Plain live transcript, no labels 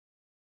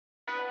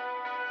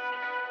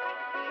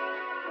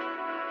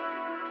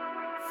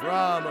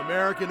From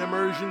American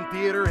Immersion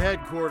Theater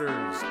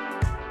headquarters,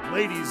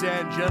 ladies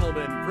and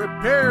gentlemen,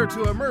 prepare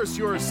to immerse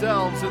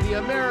yourselves in the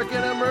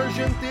American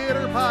Immersion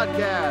Theater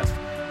podcast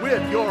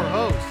with your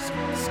hosts,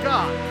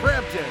 Scott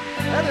Crampton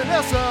and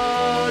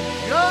Anessa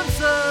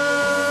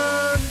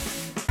Johnson.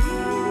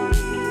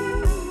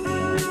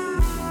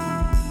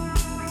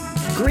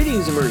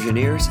 Greetings,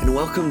 Immersioneers, and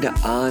welcome to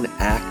On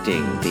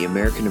Acting, the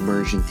American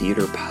Immersion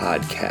Theater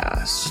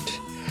podcast.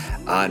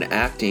 On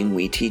Acting,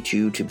 we teach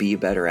you to be a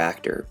better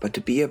actor, but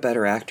to be a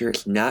better actor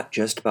is not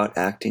just about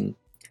acting,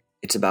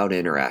 it's about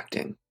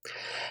interacting.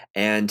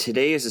 And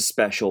today is a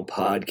special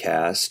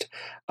podcast.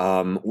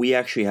 We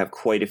actually have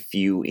quite a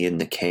few in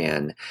the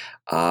can,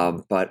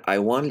 but I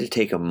wanted to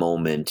take a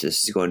moment.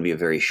 This is going to be a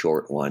very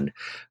short one,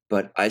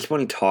 but I just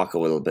want to talk a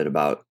little bit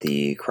about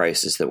the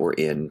crisis that we're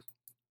in,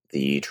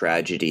 the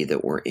tragedy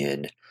that we're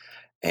in,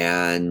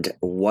 and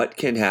what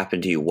can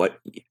happen to you,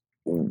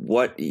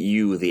 what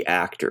you, the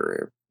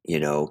actor,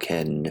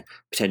 can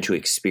potentially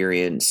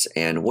experience,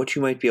 and what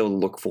you might be able to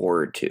look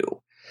forward to.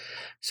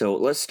 So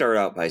let's start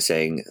out by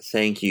saying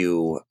thank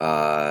you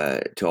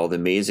to all the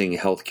amazing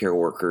healthcare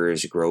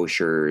workers,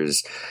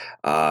 grocers,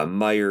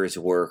 Myers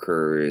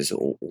workers,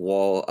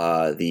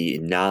 the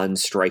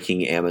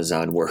non-striking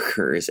Amazon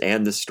workers,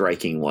 and the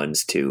striking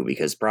ones too,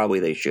 because probably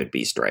they should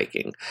be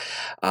striking.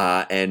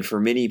 And for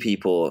many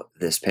people,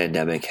 this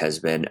pandemic has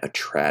been a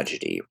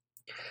tragedy.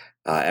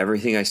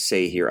 Everything I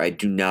say here, I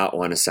do not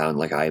want to sound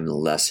like I'm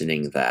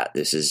lessening that.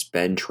 This has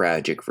been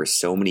tragic for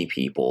so many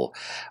people.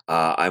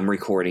 I'm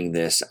recording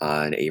this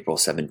on April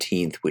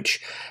 17th,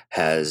 which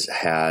has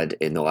had,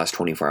 in the last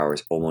 24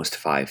 hours, almost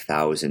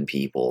 5,000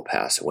 people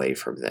pass away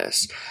from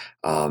this.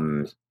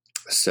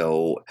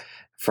 So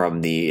from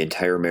the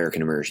entire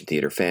American Immersion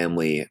Theater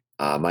family,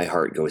 my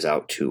heart goes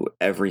out to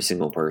every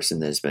single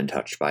person that has been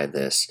touched by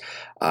this.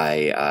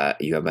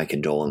 You have my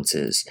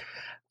condolences.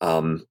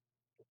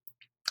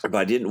 But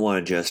I didn't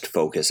want to just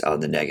focus on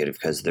the negative,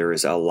 because there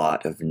is a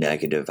lot of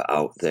negative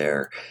out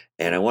there.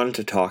 And I wanted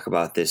to talk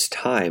about this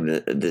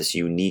time, this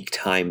unique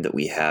time that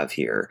we have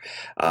here.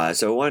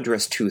 So I want to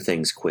address two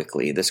things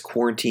quickly: this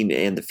quarantine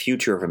and the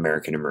future of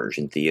American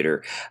Immersion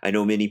Theater. I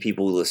know many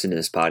people who listen to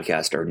this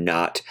podcast are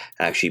not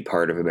actually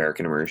part of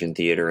American Immersion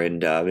Theater, and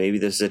maybe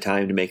this is a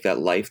time to make that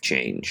life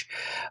change.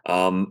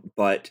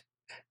 But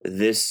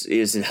this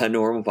is a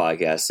normal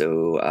podcast,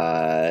 so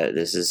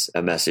this is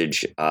a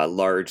message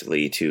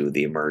largely to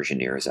the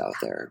immersioneers out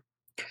there.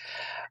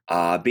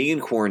 Being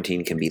in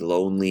quarantine can be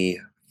lonely,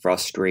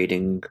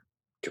 frustrating,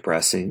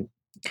 depressing,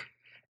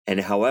 and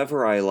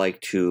however I'd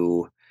like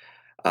to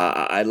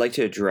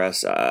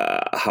address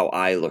how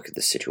I look at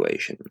the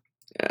situation.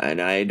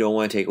 And I don't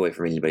want to take away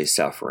from anybody's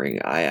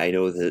suffering. I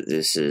know that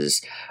this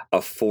is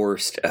a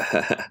forced,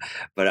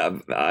 but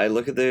I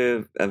look at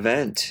the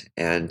event,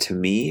 and to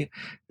me,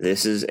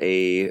 this is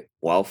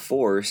while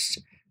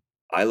forced,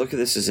 I look at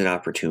this as an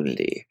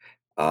opportunity,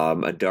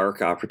 a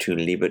dark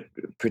opportunity, but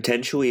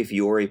potentially if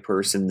you're a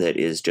person that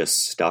is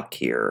just stuck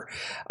here,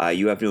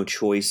 you have no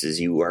choices.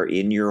 You are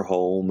in your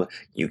home.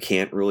 You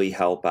can't really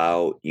help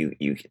out.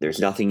 There's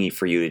nothing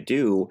for you to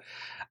do.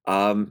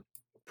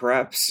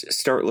 Perhaps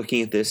start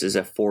looking at this as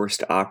a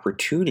forced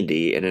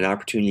opportunity, and an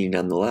opportunity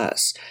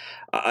nonetheless.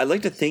 I'd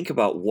like to think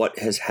about what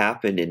has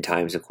happened in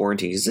times of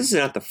quarantine, because this is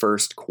not the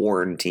first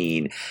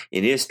quarantine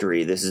in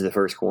history. This is the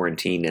first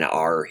quarantine in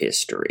our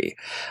history.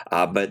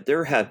 But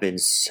there have been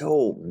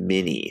so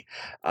many.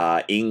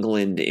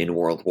 England in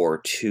World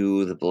War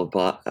II, the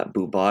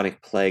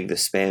bubonic plague, the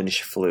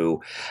Spanish flu,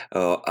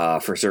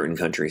 for certain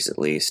countries at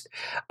least,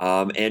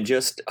 and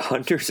just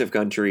hundreds of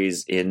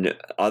countries in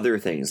other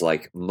things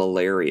like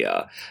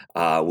malaria,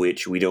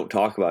 which we don't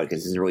talk about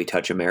because it doesn't really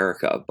touch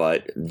America,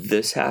 but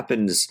this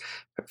happens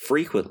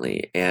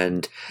frequently.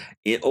 And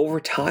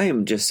over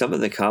time, just some of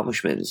the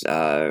accomplishments,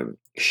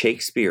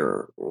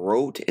 Shakespeare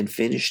wrote and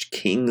finished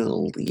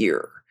King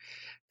Lear.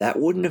 That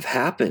wouldn't have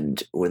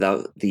happened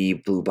without the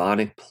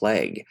bubonic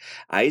plague.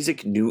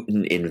 Isaac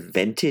Newton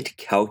invented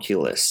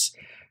calculus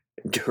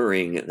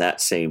during that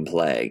same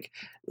plague.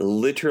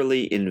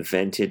 Literally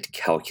invented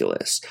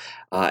calculus.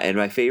 And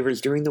my favorite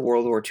is during the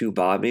World War II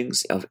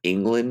bombings of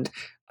England,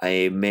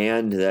 a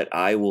man that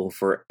I will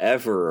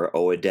forever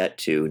owe a debt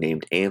to,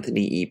 named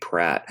Anthony E.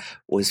 Pratt,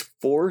 was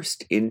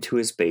forced into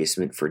his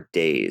basement for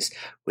days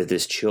with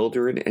his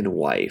children and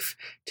wife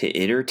to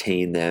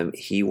entertain them.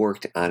 He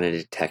worked on a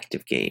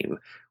detective game,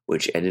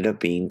 which ended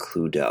up being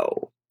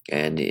Cluedo.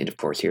 And of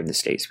course, here in the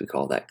States, we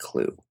call that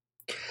Clue.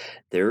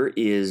 There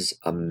is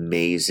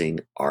amazing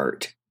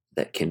art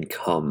that can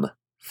come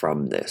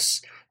from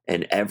this.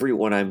 And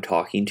everyone I'm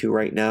talking to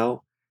right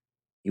now,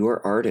 you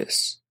are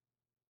artists.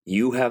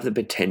 You have the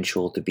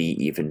potential to be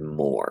even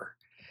more.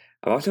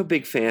 I'm also a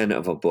big fan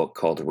of a book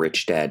called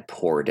Rich Dad,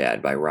 Poor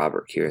Dad by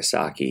Robert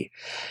Kiyosaki.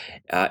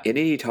 In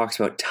it, he talks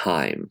about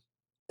time.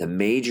 The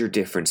major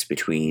difference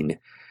between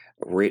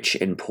rich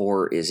and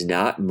poor is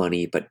not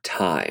money, but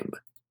time.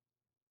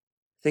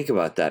 Think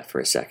about that for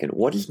a second.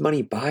 What does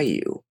money buy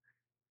you?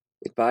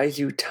 It buys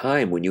you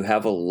time. When you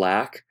have a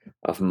lack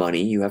of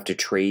money, you have to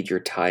trade your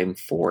time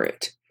for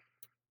it.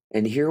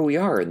 And here we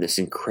are in this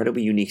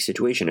incredibly unique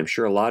situation. I'm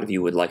sure a lot of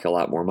you would like a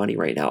lot more money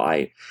right now.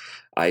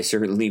 I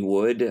certainly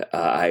would.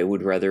 I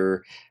would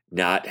rather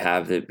not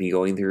have it be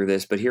going through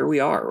this, but here we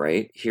are,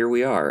 right? Here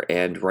we are.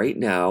 And right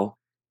now,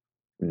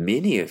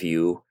 many of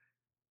you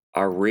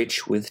are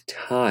rich with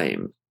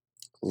time.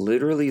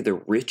 Literally the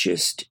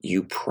richest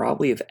you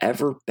probably have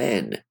ever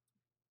been,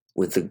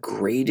 with the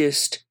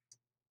greatest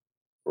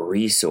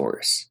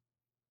resource,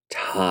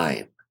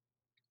 time.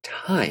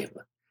 Time.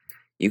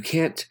 You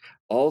can't,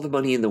 all the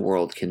money in the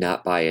world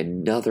cannot buy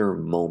another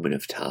moment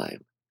of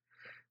time.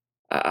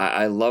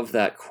 I love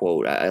that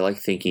quote. I like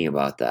thinking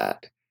about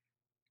that.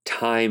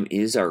 Time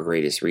is our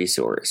greatest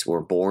resource.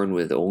 We're born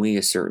with only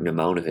a certain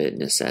amount of it,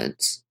 in a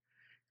sense.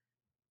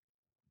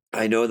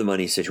 I know the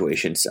money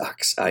situation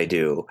sucks. I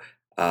do.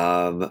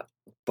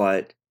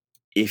 But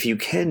if you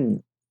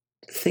can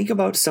think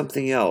about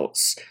something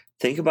else,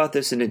 think about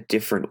this in a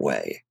different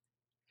way.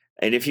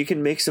 And if you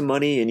can make some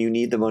money and you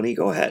need the money,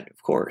 go ahead.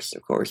 Of course.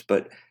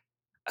 But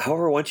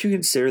however, once you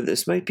consider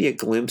this might be a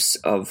glimpse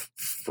of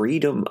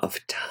freedom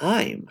of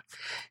time,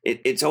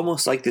 it's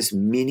almost like this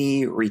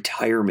mini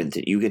retirement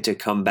that you get to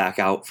come back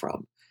out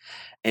from.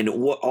 And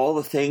what all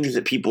the things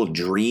that people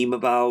dream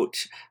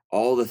about,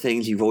 all the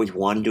things you've always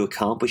wanted to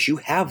accomplish, you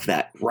have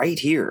that right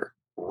here,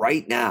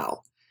 right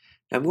now.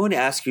 I'm going to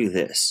ask you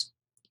this.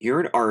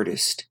 You're an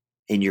artist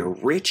and you're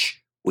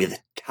rich with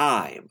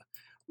time.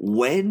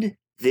 When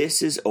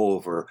this is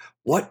over,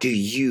 what do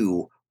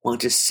you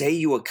want to say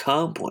you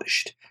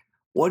accomplished?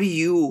 What do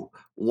you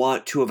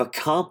want to have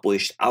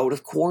accomplished out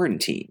of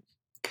quarantine?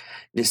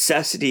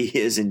 Necessity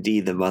is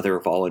indeed the mother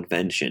of all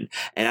invention.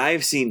 And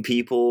I've seen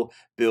people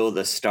build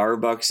a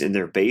Starbucks in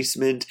their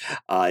basement,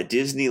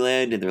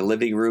 Disneyland in their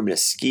living room, and a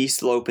ski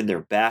slope in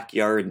their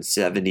backyard in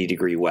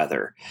 70-degree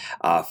weather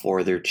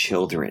for their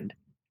children.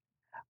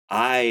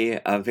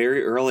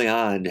 Very early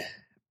on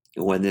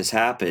when this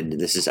happened,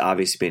 this has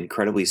obviously been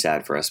incredibly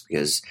sad for us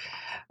because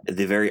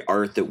the very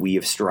art that we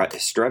have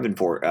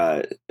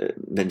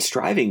been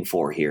striving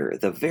for here,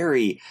 the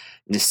very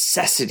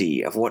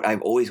necessity of what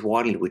I've always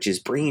wanted, which is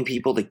bringing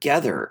people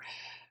together.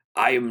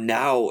 I am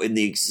now in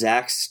the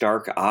exact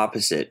stark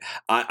opposite.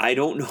 I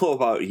don't know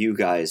about you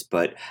guys,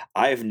 but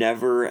I've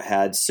never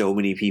had so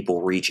many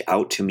people reach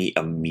out to me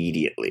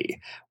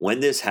immediately. When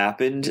this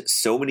happened,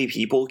 so many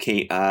people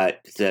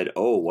said,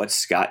 "Oh, what's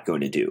Scott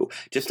going to do?"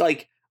 Just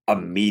like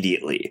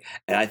immediately.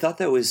 And I thought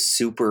that was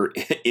super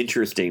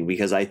interesting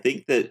because I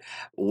think that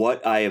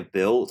what I have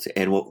built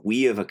and what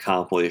we have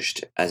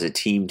accomplished as a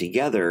team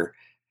together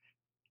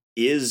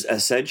is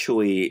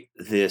essentially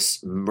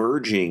this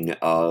merging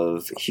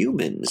of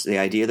humans. The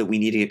idea that we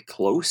need to get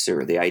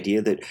closer, the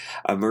idea that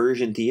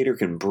immersion theater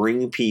can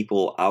bring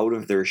people out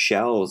of their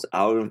shells,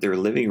 out of their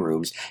living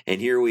rooms. And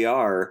here we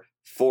are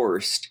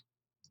forced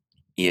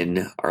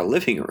in our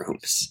living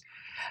rooms.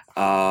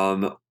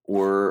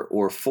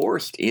 We're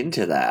forced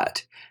into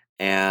that.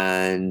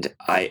 And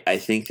I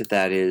think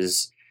that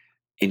is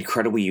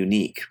incredibly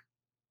unique.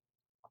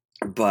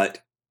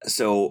 But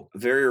so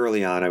very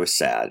early on, I was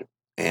sad.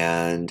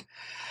 And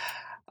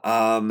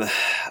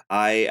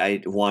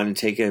I wanted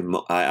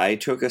to I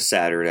took a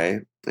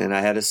Saturday and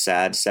I had a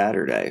sad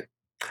Saturday.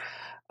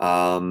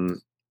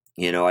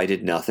 I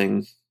did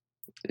nothing,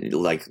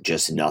 like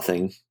just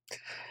nothing.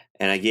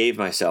 And I gave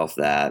myself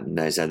that and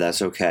I said,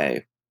 that's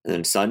okay. And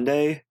then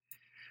Sunday,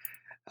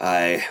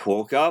 I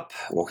woke up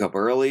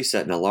early,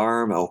 set an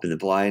alarm, opened the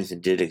blinds,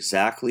 and did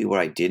exactly what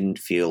I didn't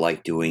feel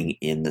like doing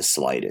in the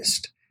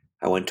slightest.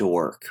 I went to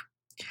work.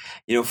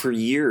 For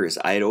years,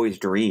 I had always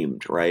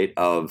dreamed, right,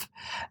 of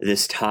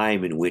this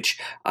time in which,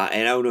 and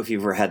I don't know if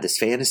you've ever had this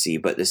fantasy,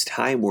 but this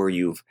time where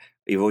you've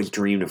always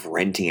dreamed of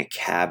renting a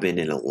cabin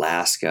in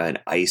Alaska and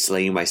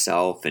isolating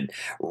myself and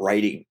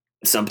writing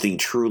something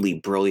truly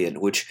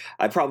brilliant, which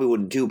I probably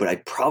wouldn't do, but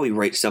I'd probably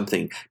write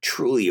something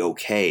truly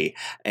okay.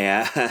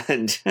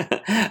 And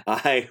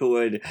I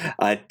would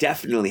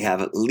definitely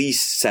have at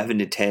least 7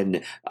 to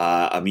 10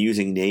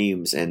 amusing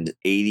names and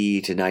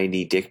 80 to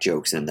 90 dick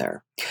jokes in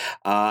there.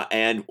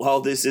 And while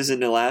this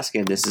isn't Alaska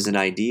and this isn't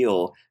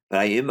ideal,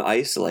 but I am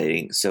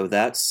isolating. So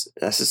that's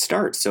a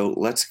start. So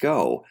let's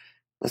go.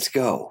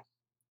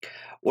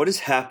 What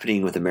is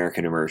happening with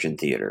American Immersion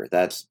Theater?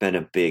 That's been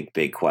a big,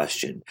 big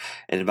question.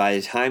 And by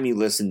the time you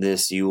listen to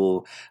this,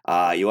 you'll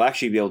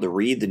actually be able to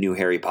read the new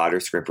Harry Potter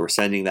script. We're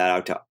sending that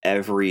out to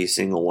every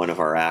single one of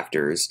our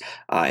actors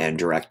and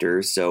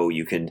directors. So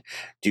you can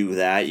do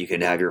that. You can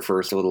have your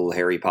first little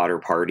Harry Potter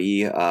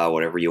party,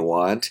 whatever you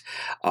want.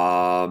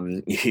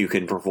 You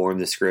can perform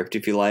the script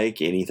if you like,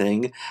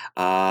 anything.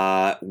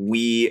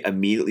 We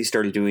immediately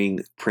started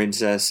doing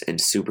princess and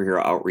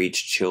superhero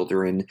outreach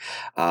children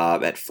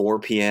at 4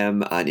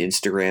 p.m. on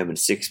Instagram and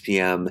 6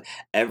 p.m.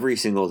 every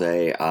single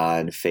day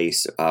on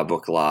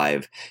Facebook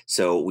Live.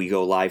 So we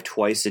go live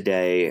twice a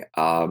day.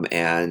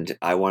 And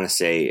I want to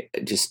say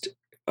just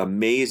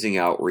amazing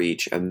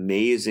outreach,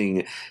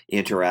 amazing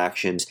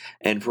interactions.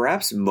 And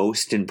perhaps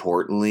most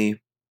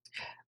importantly,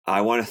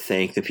 I want to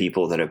thank the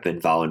people that have been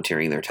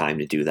volunteering their time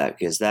to do that,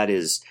 because that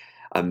is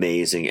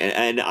amazing.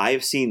 And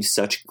I've seen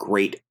such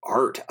great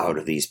art out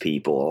of these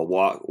people.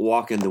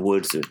 Walk in the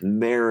Woods with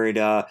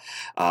Merida,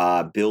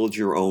 Build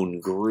Your Own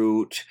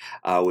Groot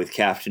with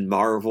Captain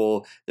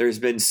Marvel. There's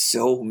been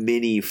so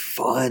many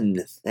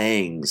fun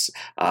things.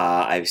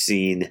 I've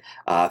seen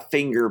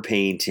finger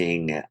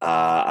painting.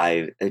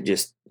 I've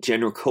just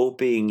general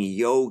coping,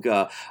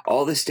 yoga,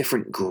 all this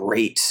different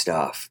great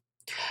stuff.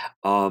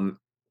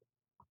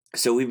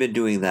 So we've been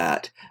doing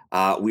that.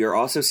 We are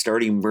also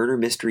starting murder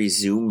mystery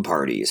Zoom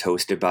parties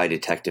hosted by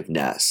Detective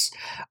Ness.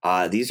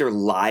 These are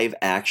live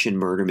action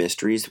murder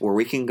mysteries where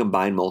we can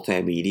combine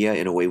multimedia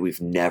in a way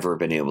we've never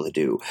been able to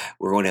do.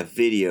 We're going to have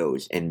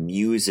videos and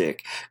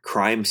music,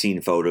 crime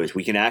scene photos.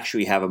 We can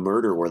actually have a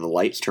murder where the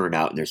lights turn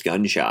out and there's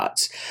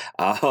gunshots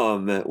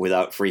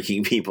without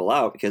freaking people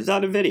out because it's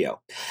not a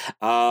video.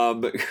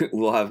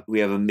 We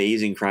have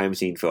amazing crime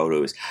scene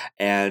photos,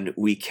 and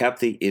we kept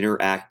the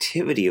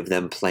interactivity of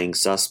them playing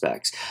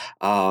suspects.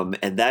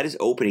 And that is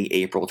opening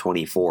April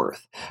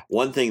 24th.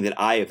 One thing that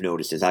I have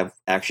noticed is I've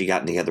actually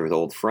gotten together with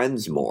old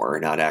friends more,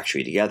 not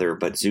actually together,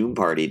 but Zoom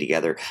party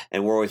together.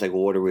 And we're always like,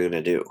 well, what are we going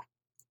to do?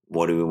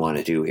 What do we want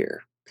to do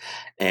here?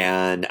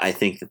 And I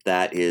think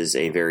that is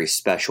a very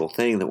special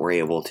thing that we're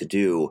able to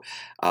do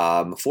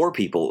for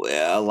people,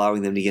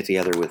 allowing them to get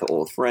together with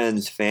old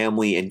friends,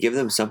 family, and give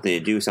them something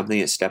to do, something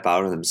to step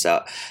out of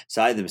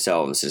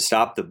themselves, to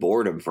stop the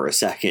boredom for a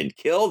second,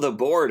 kill the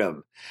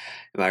boredom.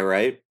 Am I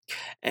right?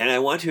 And I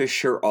want to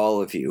assure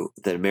all of you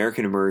that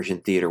American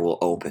Immersion Theater will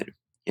open.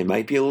 It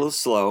might be a little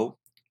slow.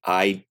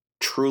 I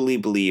truly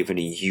believe in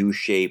a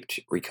U-shaped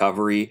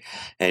recovery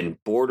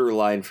and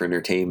borderline for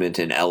entertainment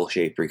and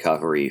L-shaped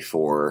recovery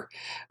for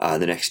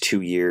the next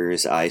 2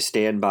 years. I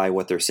stand by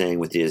what they're saying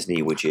with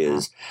Disney, which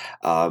is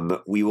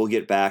we will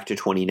get back to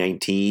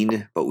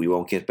 2019, but we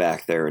won't get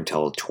back there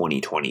until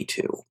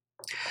 2022.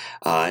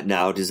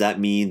 Now, does that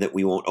mean that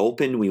we won't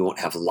open, we won't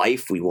have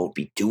life, we won't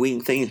be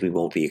doing things, we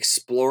won't be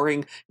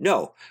exploring?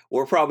 No,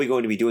 we're probably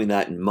going to be doing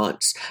that in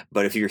months.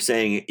 But if you're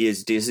saying,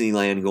 is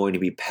Disneyland going to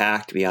be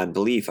packed beyond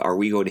belief? Are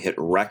we going to hit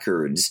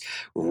record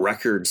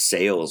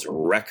sales,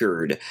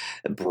 record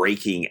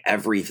breaking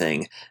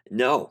everything?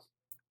 No,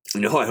 I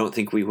don't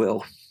think we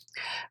will.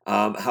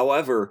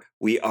 However,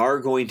 we are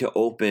going to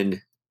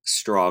open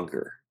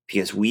stronger,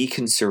 because we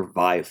can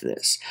survive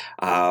this.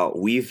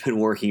 We've been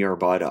working our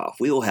butt off.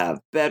 We will have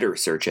better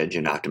search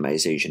engine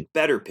optimization,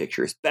 better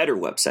pictures, better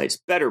websites,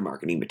 better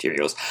marketing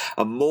materials,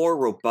 a more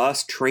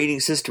robust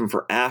training system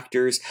for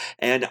actors,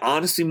 and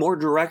honestly, more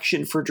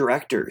direction for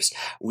directors.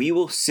 We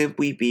will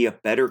simply be a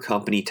better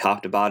company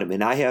top to bottom.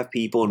 And I have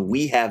people, and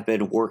we have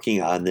been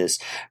working on this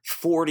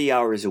 40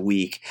 hours a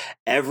week,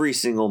 every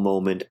single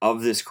moment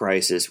of this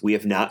crisis. We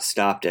have not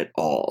stopped at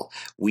all.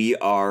 We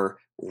are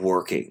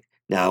working.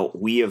 Now,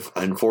 we have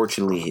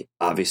unfortunately,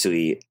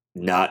 obviously,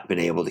 not been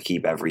able to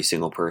keep every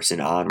single person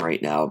on right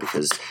now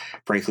because,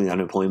 frankly,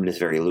 unemployment is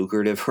very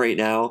lucrative right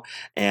now,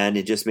 and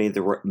it just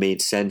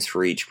made sense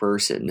for each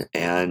person.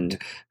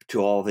 And to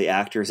all the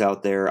actors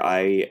out there,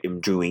 I am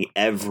doing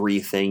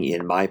everything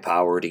in my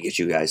power to get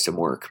you guys some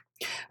work.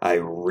 I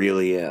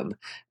really am.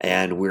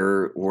 And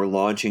we're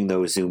launching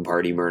those Zoom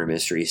party murder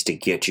mysteries to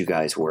get you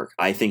guys work.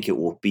 I think it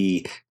will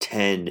be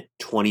 10,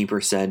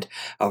 20%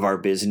 of our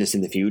business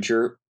in the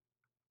future.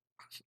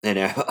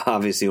 And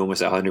obviously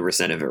almost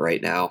 100% of it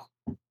right now.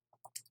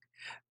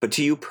 But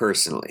to you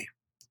personally,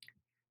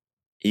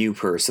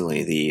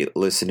 the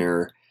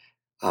listener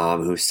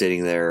who's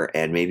sitting there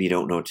and maybe you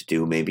don't know what to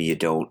do, maybe you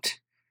don't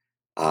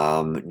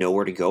know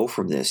where to go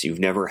from this. You've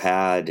never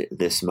had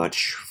this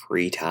much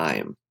free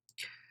time.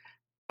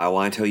 I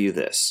want to tell you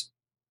this.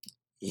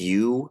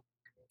 You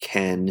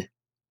can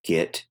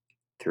get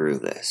through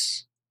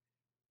this.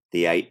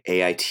 The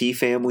AIT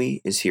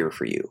family is here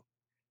for you.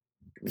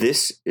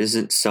 This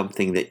isn't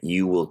something that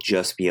you will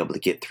just be able to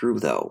get through,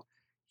 though.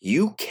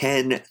 You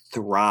can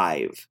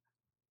thrive.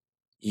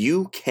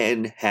 You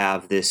can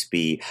have this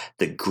be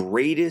the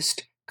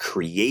greatest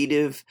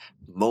creative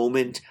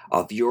moment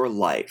of your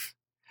life.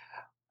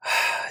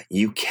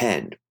 You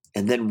can.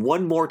 And then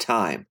one more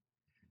time,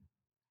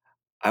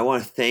 I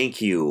want to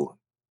thank you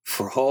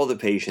for all the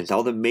patience,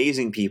 all the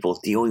amazing people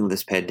dealing with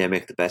this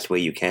pandemic the best way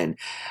you can.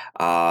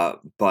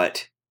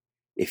 But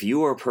if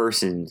you are a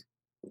person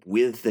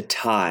with the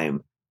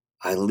time,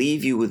 I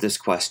leave you with this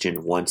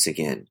question once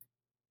again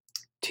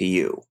to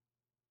you.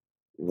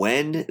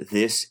 When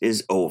this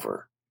is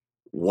over,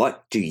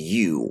 what do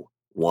you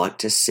want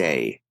to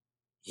say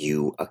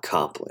you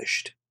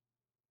accomplished?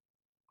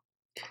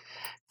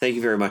 Thank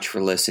you very much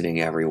for listening,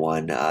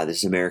 everyone. This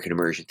is American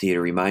Immersion Theater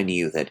reminding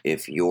you that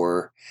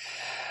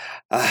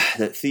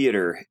that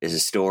theater is a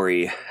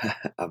story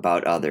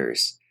about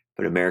others,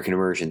 but American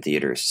Immersion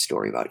Theater is a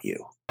story about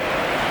you.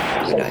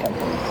 Good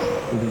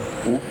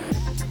night.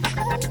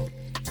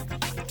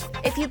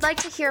 If you'd like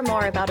to hear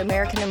more about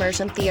American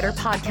Immersion Theater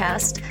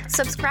podcast,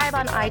 subscribe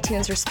on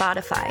iTunes or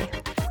Spotify.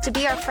 To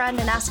be our friend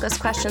and ask us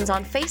questions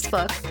on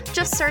Facebook,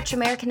 just search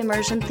American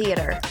Immersion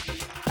Theater.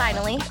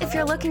 Finally, if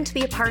you're looking to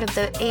be a part of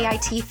the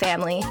AIT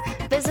family,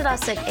 visit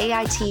us at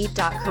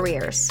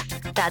ait.careers.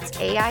 That's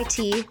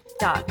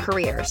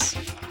AIT.careers.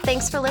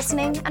 Thanks for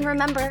listening, and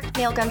remember,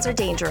 nail guns are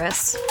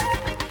dangerous.